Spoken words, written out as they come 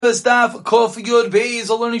The staff Kof Yud Beis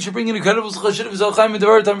all learning should bring in incredible chashiv Zalchaim and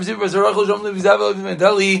Devar Tam V'Ziv V'Zarachol Jom Levizav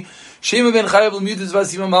Mentali Shema Ben Chayav L'Mutis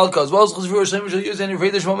V'Asiva Malka as well as Chashiv Hashem Shal Yuz and Yifrei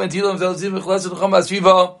Shmo Mentilam V'Zalzim V'Chlas V'Cham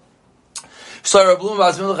V'Asiva Sarah Blum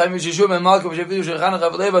V'Asmil L'Chaim V'Shishua Ben Malka V'Shavidu Shechana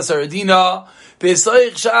Chavalei V'Saradina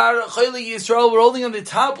B'Saich Shar Chayli Yisrael. We're holding on the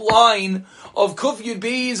top line of Kuf Yud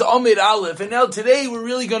Beis Amid Aleph, and now today we're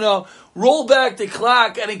really going to roll back the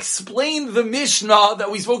clock and explain the Mishnah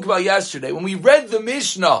that we spoke about yesterday. When we read the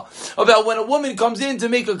Mishnah about when a woman comes in to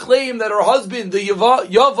make a claim that her husband, the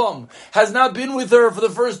Yavam, has not been with her for the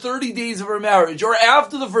first 30 days of her marriage, or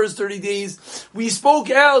after the first 30 days, we spoke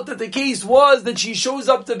out that the case was that she shows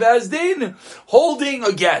up to Beis Din holding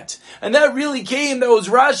a get. And that really that was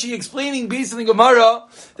Rashi explaining based on the Gemara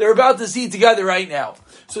they're about to see together right now.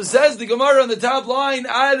 So it says the Gemara on the top line,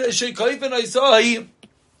 Ad Sheikaifen Isai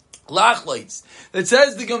Lachlights. That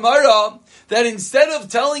says the Gemara that instead of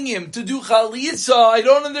telling him to do Chalitza, I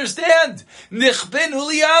don't understand. Nichben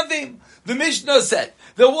Huliyavim. The Mishnah said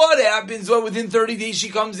that what happens when within 30 days she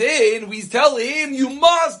comes in, we tell him, you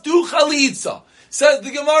must do Chalitza. Says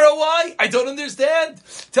the Gemara, why? I don't understand.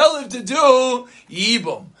 Tell him to do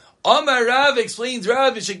Yibum. Amar Rav explains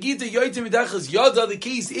Rav Shagita Yoitim Midachas Yada. The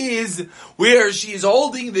case is where she is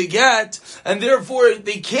holding the get, and therefore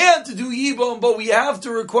they can't do Yibum, but we have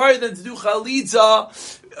to require them to do Chalitza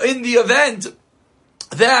in the event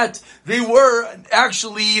that they were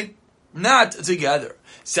actually not together.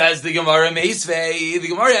 Says the Gemara Meisvei. The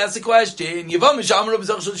Gemara asks a question. If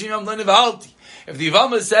the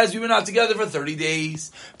Yavama says we were not together for 30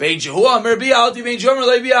 days, whatever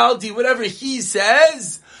he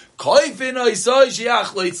says, Case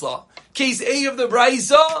A of the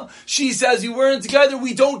Braisa, she says you weren't together,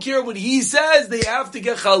 we don't care what he says, they have to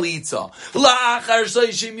get Chalitza.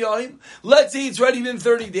 Let's say it's already been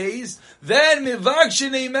 30 days, then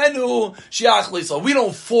we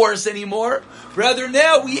don't force anymore, rather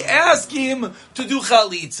now we ask him to do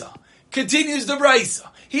Chalitza. Continues the Braisa.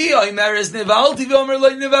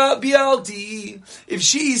 If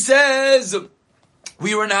she says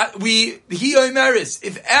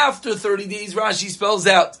if after 30 days, Rashi spells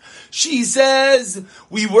out, she says,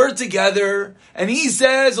 we were together, and he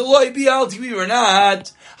says, we were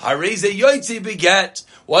not,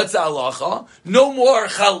 what's the halacha? No more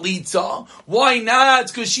chalitza. Why not?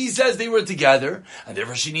 Because she says they were together, and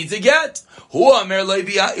therefore she needs a get. But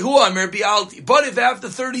if after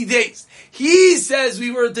 30 days, he says we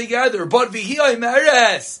were together, but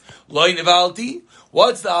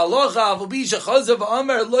what's the halacha?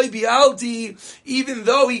 Even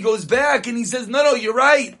though he goes back and he says, no, you're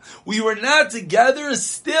right. We were not together.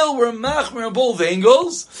 Still, we're machmer on both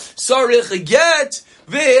angles. Sarich get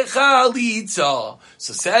v'chalitza.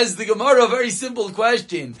 So says the Gemara, a very simple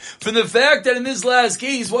question. From the fact that in this last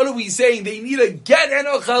case, what are we saying? They need a get and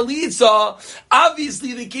a chalitza.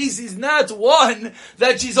 Obviously, the case is not one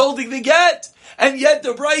that she's holding the get. And yet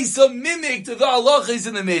the Braisa mimicked the halachas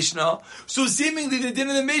in the Mishnah. So seemingly the din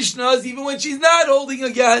in the Mishnah is even when she's not holding a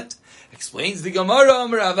get. Explains the Gemara,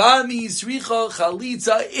 Ravami Sricha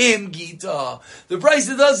Chalitza Im Gita. The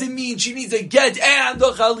Braisa doesn't mean she needs a get and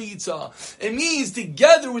a Chalitza. It means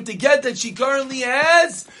together with the get that she currently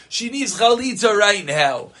has, she needs Chalitza right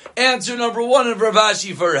now. Answer number one of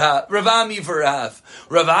Ravami for half.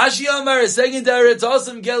 Ravashi Amar a second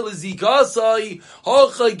Eretasam Gel Zikasai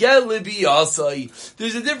Hocha Gel Libiyasai.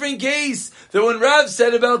 There's a different case that when Rav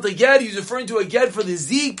said about the get, he's referring to a get for the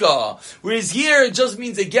Zika. Whereas here it just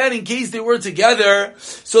means a get in case they were together.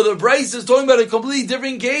 So the Braisa is talking about a completely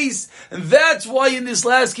different case, and that's why in this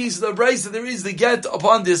last case of the Braisa there is the get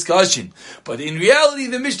upon discussion. But in reality,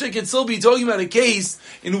 the Mishnah can still be talking about a case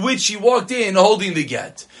in which she walked in holding the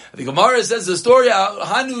get. The Gemara says the story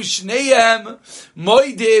Hanu Shneim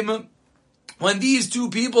Moidim, when these two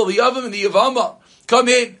people, the Yavam and the Yavama, come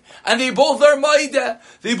in, and they both are Maida.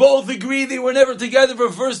 They both agree they were never together for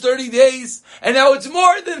the first 30 days, and now it's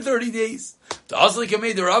more than 30 days. The Asli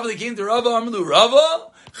Kamei, the Rava, they came to Rava, Amru Rava,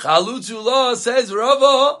 Chalutzullah, says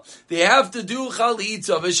Rava, they have to do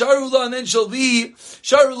Chalitza, Vesharullah, and then she'll be,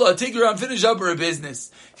 Sharullah, take her and finish up her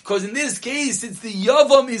business. Because in this case, it's the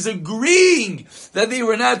Yavam is agreeing that they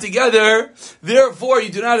were not together. Therefore, you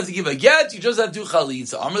do not have to give a get. You just have to do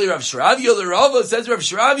chalitza. Amrli Rav Shravya, the Rava says Rav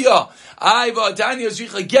Shravya, I v'atanya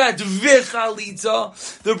shricha get v'chalitza.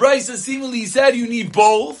 The Braisa seemingly said you need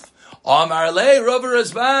both. Amar le, Rava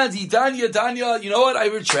responds, Tanya, you know what? I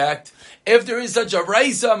retract. If there is such a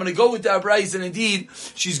Braisa, I'm going to go with that Braisa, and indeed,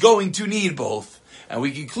 she's going to need both. And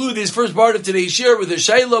we conclude this first part of today's share with the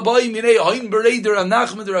Shaila Ba'im Minei Hain Berei the Rav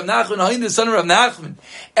Nachman, Hain the son of Rav Nachman,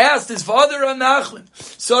 asked his father Rav Nachman,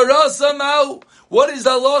 Sarah Samau, What is the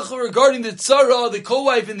halacha regarding the tzara, the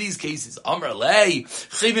co-wife in these cases? Amar lei,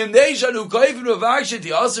 I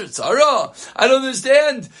don't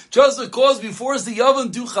understand. Just because we force the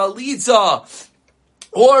yavam to chalitza,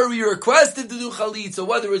 or we requested to do chalitza,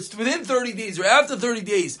 whether it's within 30 days or after 30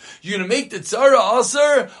 days, you're going to make the tzara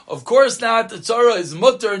aser? Of course not. The tzara is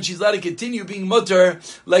mutter, and she's allowed to continue being mutter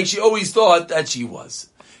like she always thought that she was.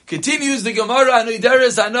 Continues the Gemara,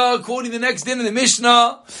 quoting the next din in the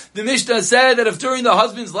Mishnah. The Mishnah said that if during the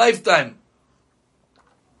husband's lifetime,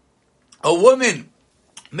 a woman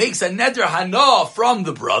makes a neder hana from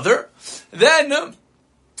the brother, then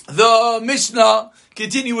the Mishnah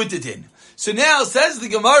continue with the din. So now says the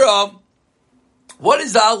Gemara, what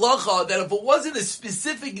is the halacha that if it wasn't a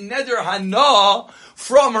specific neder hana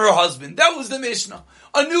from her husband? That was the Mishnah.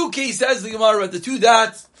 A new case, says the Gemara, at the two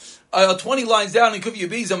dots, 20 lines down in Kufya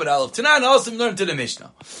Beis Amud Aleph. Tanan also learned to the Mishnah.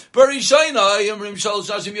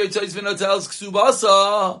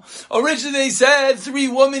 Originally they said 3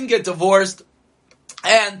 women get divorced,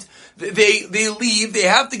 and they leave, they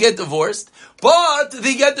have to get divorced, but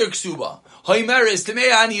they get their ksuba.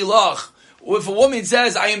 If a woman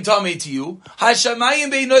says, I am tamei to you,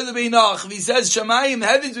 Hashamayim beinoy lebeinach, if he says, Shamayim,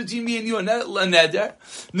 heavens between me and you, a neder,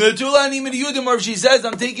 Netulani midiyudim, or if she says,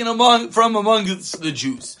 I'm taken from among the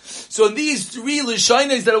Jews. So in these 3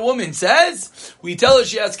 l'shainas that a woman says, we tell her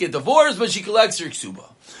she has to get divorced, but she collects her ksuba.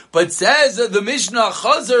 But says the Mishnah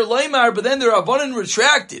Chazer Leimar, but then the Rabbanan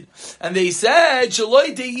retracted, and they said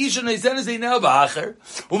Shaloi Teisha Neisenazei Now Ba'acher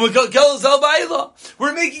U'Mekalkel Zal Ba'ila.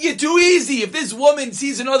 We're making it too easy. If this woman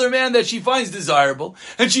sees another man that she finds desirable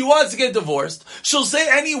and she wants to get divorced, she'll say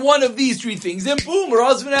any one of these 3 things, and boom, her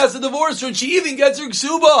husband has to divorce her, and she even gets her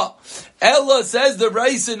ksuba. Ella says the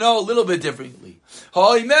Raisa no, a little bit differently.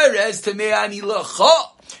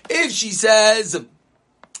 If she says,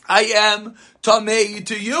 I am tamei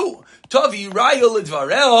to you, Tavi raya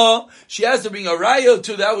l'dvareha, she has to bring a raya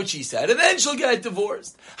to that which she said, and then she'll get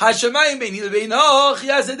divorced. Hashamayim beini lebeinach,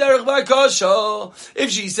 yaseh derech v'kasha. If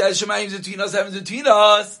she says Shamayim's between us, heaven's between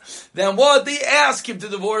us, then what? They ask him to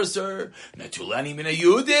divorce her. Netulani min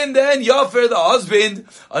hayudin, then Yafer, the husband,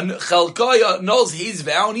 Chelkah annuls his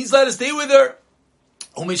vow, and he's allowed to stay with her.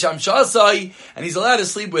 And he's allowed to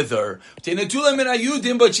sleep with her.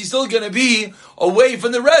 But she's still going to be away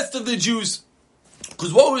from the rest of the Jews.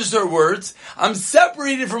 Because what was her words? I'm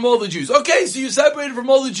separated from all the Jews. Okay, so you're separated from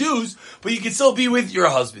all the Jews, but you can still be with your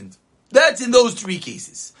husband. That's in those 3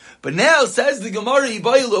 cases. But now says the Gemara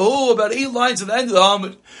about 8 lines at the end of the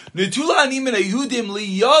Amud.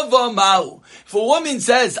 If a woman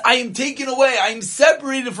says, I am taken away, I am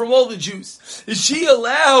separated from all the Jews, is she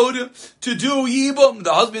allowed to do Yibum?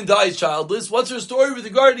 The husband dies childless. What's her story with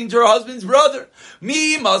regarding to her husband's brother?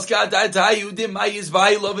 Is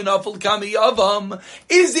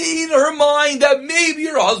it in her mind that maybe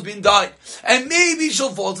her husband died, and maybe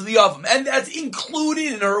she'll fall to the Yavam? And that's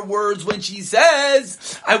included in her words when she says,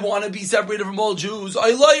 I want to be separated from all Jews.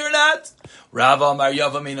 I lie or not? Rav Amar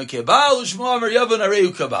Yavam Eino Kebal, Shmuel Amar Yavam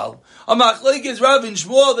Areu Kebal. A machlek is Rav and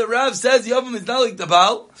Shmuel that Rav says Yavam is not like the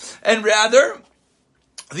Baal, and rather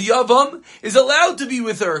the Yavam is allowed to be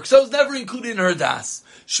with her, so it's never included in her das.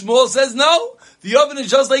 Shmuel says no. The Yavam is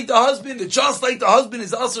just like the husband. Just like the husband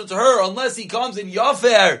is also to her, unless he comes and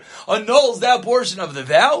Yafer annuls that portion of the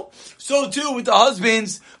vow. So too with the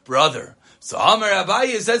husband's brother. So Amar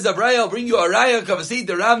Abaye says, Abraya, I'll bring you a raya, kavasit,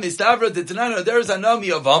 the Ram, Nistavra, Titanana, there's Anami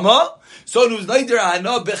Avama. So who's neither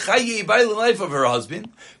Ana Bechaye by the life of her husband.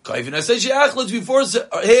 Kaivina says, Sheachlet, we force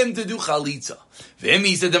him to do Chalitza.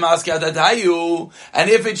 V'imi said, and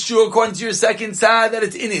if it's true, according to your second side, that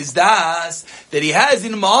it's in his das, that he has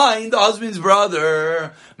in mind the husband's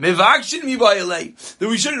brother, Mevakshin mi ba'ilei, that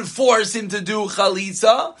we shouldn't force him to do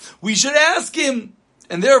Chalitza, we should ask him.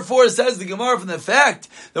 And therefore, says the Gemara, from the fact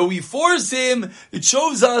that we force him, it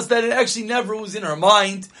shows us that it actually never was in her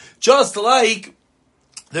mind, just like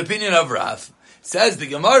the opinion of Rav. Says the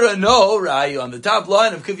Gemara, no, Rai, on the top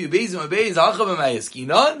line of Kufya Beis Amud Beis, Achav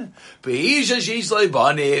Amayaskinon, Be'isha Sheish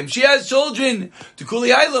Leibanim, she has children, to Kuli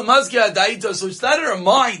Hayla Mazkia Daita, so it's not in her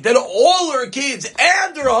mind that all her kids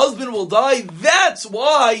and her husband will die. That's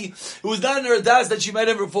why it was not in her das that she might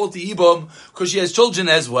ever fall to Ibam, because she has children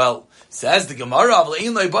as well. Says the Gemara,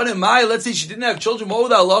 let's say she didn't have children, what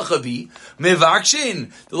would the halacha be?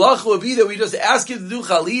 Mevakshin. The halacha would be that we just ask him to do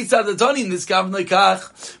chalitza the tanim, this kavan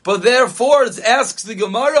lekach. But therefore, it asks the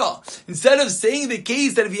Gemara, instead of saying the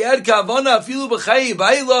case that if he had kavana, afilu b'chayi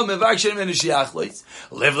b'ayla, mevakshin menashiachlis,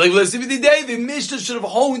 live, listen to the day, the Mishnah should have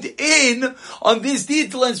honed in on this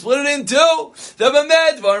detail and split it in two. The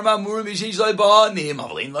b'med, v'arma murim b'shish leibanim,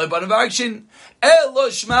 avlein leibanim vakshin. Elo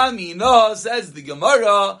shma mina, says the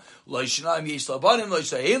Gemara, We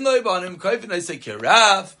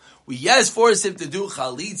force him to do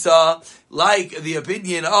chalitza, like the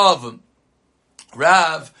opinion of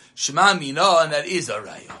Rav Shema Mina, and that is a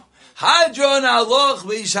raya. Hadron aloch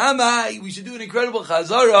v'shamai. We should do an incredible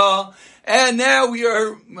chazara. And now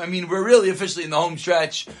we're really officially in the home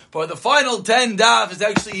stretch. But the final 10 daf is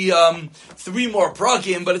actually 3 more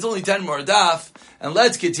prakim, but it's only 10 more daf. And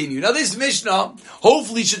let's continue. Now this Mishnah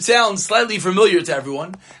hopefully should sound slightly familiar to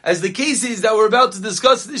everyone, as the cases that we're about to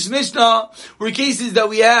discuss this Mishnah were cases that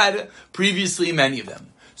we had previously, many of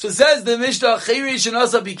them. So it says the Mishnah, Chayrish and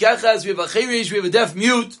Asa Bikachas, we have a Chayrish, we have a deaf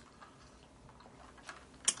mute.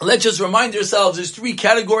 Let's just remind ourselves, there's 3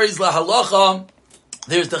 categories, la halacha.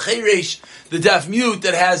 There's the Chayrish, the deaf mute,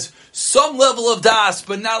 that has some level of das,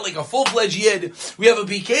 but not like a full-fledged yid. We have a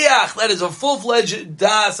Bikeach, that is a full-fledged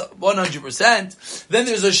das, 100%. Then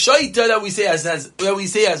there's a Shaita that we say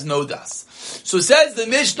has no das. So says the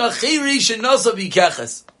Mishnah, Chayrish and Nasa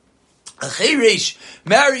Bikachas. A Chayrish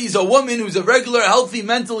marries a woman who's a regular, healthy,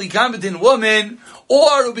 mentally competent woman,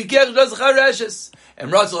 or a Bikeach does Chareshes.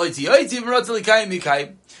 And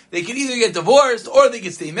they can either get divorced, or they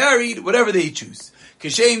can stay married, whatever they choose.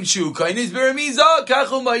 Just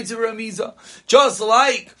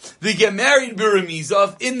like they get married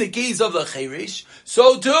biramiza in the case of the Chayrish,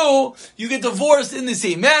 so too, you get divorced in the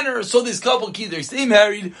same manner, so this couple can either stay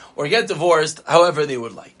married or get divorced however they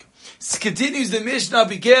would like. Continues the Mishnah,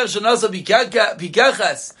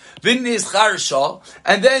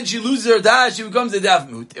 and then she loses her das, she becomes a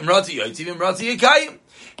dafmut.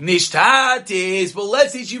 Nishtatis, but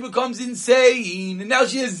let's say she becomes insane, and now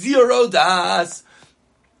she has 0 das.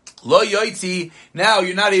 Lo yoitzi, now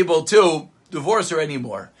you're not able to divorce her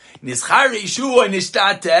anymore. Nischarishu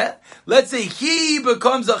nishtate, let's say he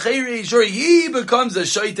becomes a chayrish, or he becomes a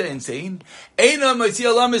shaita insane. Eina matzi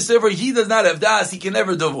alam esever, he does not have das, he can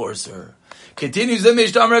never divorce her. Continues the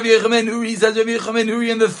Mishnah, Rabbi Yochanan Nuri, says Rabbi Yochanan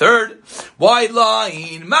Nuri in the 3rd wide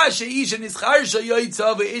line. Masha isha nischarsha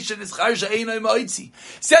yoitza ve'isha nischarsha einay ma'itzi.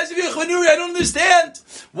 Says Rabbi Yochanan Nuri, I don't understand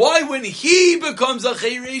why when he becomes a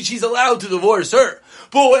chayrish, he's allowed to divorce her.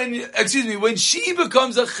 But when she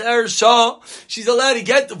becomes a chersha, she's allowed to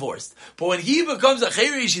get divorced. But when he becomes a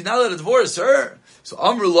chayrish, she's not allowed to divorce her. So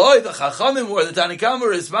Amrullah, the Chachamim, or the Tanakama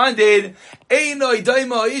responded,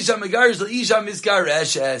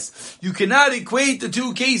 you cannot equate the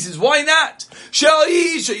 2 cases. Why not?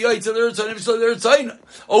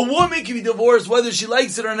 A woman can be divorced whether she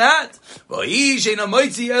likes it or not.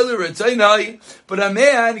 But a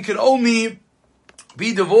man can only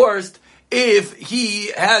be divorced if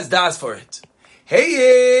he has das for it.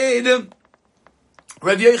 Hey,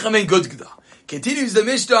 Rabbi Yochanan Gudgda continues the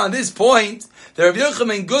Mishnah on this point. The Rabbi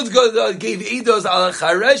Yochanan Gudgda gave eidos al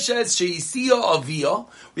chareshes sheisiya avia.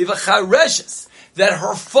 We have a chareshes that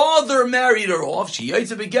her father married her off. She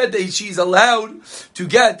yaitza beget that she's allowed to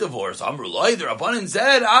get divorced. Amrullah, the Rabbanan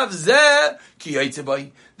said, Avzeh ki yaitza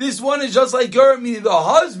bay. This one is just like her, meaning the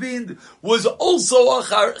husband was also a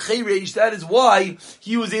chayrish. That is why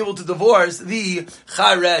he was able to divorce the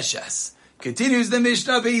chareshes. Continues the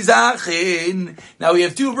Mishnah Beizachin. Now we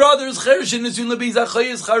have 2 brothers, Chershin and Sunla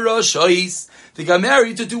Beizachayis Charashais. They got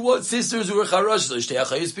married to 2 sisters who were Charashais,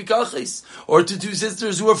 Shteachayis Pikachis, or to 2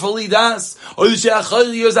 sisters who were fully das, or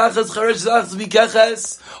Shteachayis Achas Charashas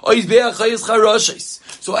Pikachas, or Yisbeachayis Charashais.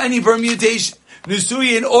 So any permutation.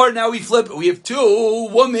 Nusuyin, or now we flip it. We have 2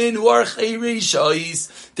 women who are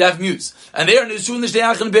chayrishais, deaf mutes, and they are nusuyin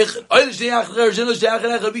l'shteyachin bechid.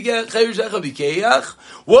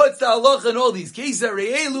 What's the halacha in all these cases?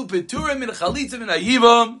 Re'elu peturim in chalitza min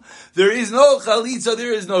hayivam. There is no chalitza,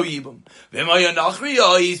 there is no yibam.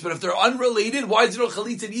 But if they're unrelated, why is there no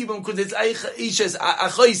chalitza and yibam? Because it's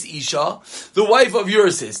achais isha, the wife of your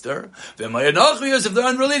sister. If they're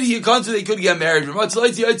unrelated, you can't, so they could get married. You want to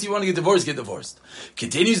get divorced, get divorced.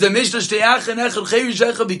 Continues the Mishnah, Shteach and Echel Chayrish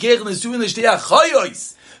Echel Bikeach Nesuin L'Shteach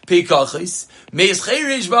Chayos Pekachis Meis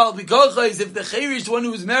Chayrish Val Pekachis. If the Chayrish, one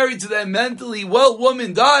who is married to that mentally well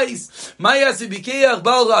woman, dies, Mayas Bikeach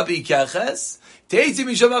Bal Bikachas.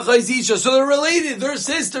 So they're related, they're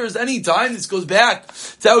sisters. Anytime, this goes back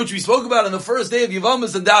to that which we spoke about on the first day of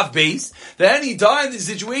Yivamas and Daf Beis, that any time the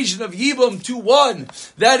situation of Yibam to one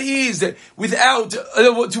that is without,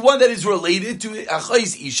 to one that is related to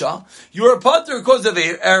Achais Isha, you're a pater because of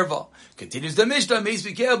Erva. Continues the Mishnah, Meis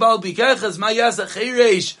Bikeach Baal Bikachas, Mayas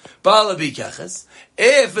Acheresh Baal Bikachas.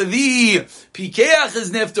 If the Pikeach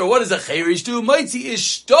is nifter, what does a Cheresh do? Maitzi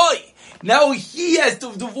Ishtoi. Now he has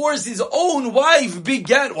to divorce his own wife. Big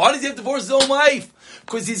get. Why does he have to divorce his own wife?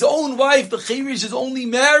 Because his own wife, the Chayrish, is only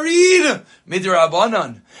married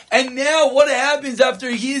Midrabanan. And now what happens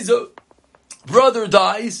after he is brother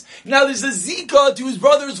dies. Now there's a zika to his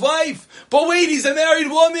brother's wife. But wait, he's a married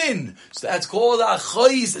woman. So that's called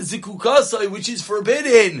achayis zikukasai, which is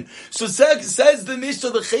forbidden. So says the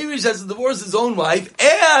Mishnah, the Cherish has to divorce his own wife,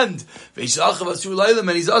 and he's also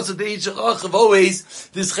the always.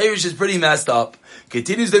 This Cherish is pretty messed up.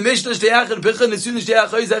 Continues the Mishnah, as soon as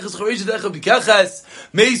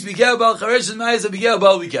Meis bikeh bal chareshes ma'as bikeh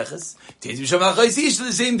bal bikeches. Teitzim sham achayis ish to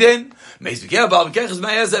the same din. Meis bikeh bal bikeches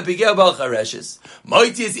ma'as bikeh bal chareshes.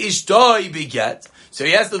 Moitis ish toi biket. So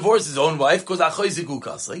he has to divorce his own wife because achayis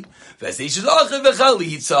ikukasli. Ves ish is achav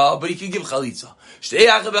v'chalitza, but he can give chalitza. Shtei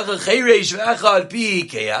achav v'chacheresh v'achal pi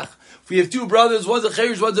keach. We have two brothers, one's a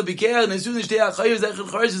cheresh, one's a bikeach, and as soon as they are cheresh,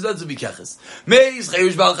 one's a bikeches. Meis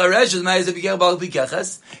cheresh bal cheresh, meis a bikeach bal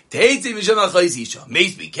bikeches. Teitzim mishem achayis isha.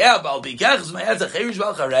 Meis bikeach bal bikeches, meis a cheresh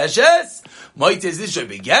bal chereshes. Moites isha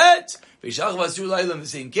biget. V'shach v'asur layla in the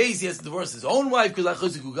same case, he has to divorce his own wife because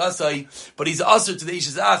achayis kugasai, but he's usher to the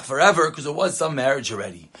isha's ach forever because there was some marriage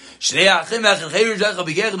already. Shnei achim ach cheresh ach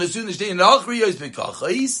bikeach, and as soon as they in achri is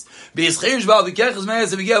bikachais, beis cheresh bal bikeches,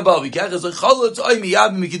 meis a bikeach bal bikeches, like chalot oy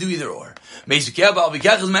miyabim, we can do either or. Meis bikeach bal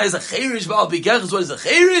bikeches, meis a cheresh bal bikeches, what does a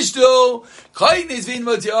cheresh do? Kain is v'in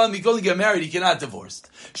motiyan, we can only get married, he cannot divorce.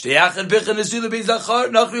 Shtei achad bichen esula beis achar,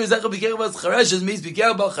 nachri is ach bikeach bal chereshes, meis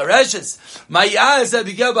bikeach bal chereshes, mayas a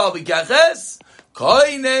bikeach bal bikeches,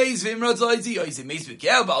 Koines v'imrot loyzi oisim meis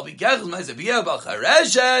b'keach bal b'keach meis b'keach bal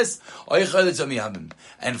chareshes oichel etzamiyamim.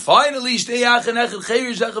 And finally, shtei achen echad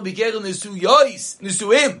cheirish echad b'keach nesu yois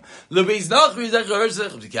nesuim lebeis nachri echad cheirish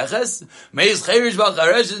echad b'keachas meis cheirish bal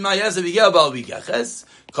chareshes mayas b'keach bal b'keachas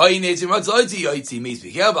Koines v'imrot loyzi oisim meis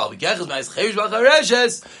b'keach bal b'keach meis cheirish bal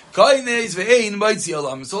chareshes Koines v'ein moitzi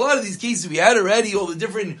olam. So a lot of these cases we had already, all the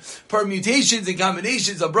different permutations and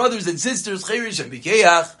combinations of brothers and sisters cheirish and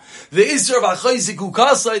b'keach. The Isra of Achayis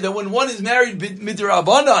Kukasai, that when one is married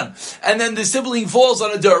midrabanan, and then the sibling falls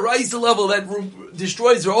on a deraisa level that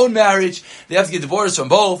destroys their own marriage, they have to get divorced from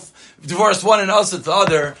both. Divorce one and also the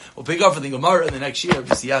other. We'll pick up for the Gemara in the next year.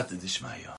 B'siyata d'shmaya.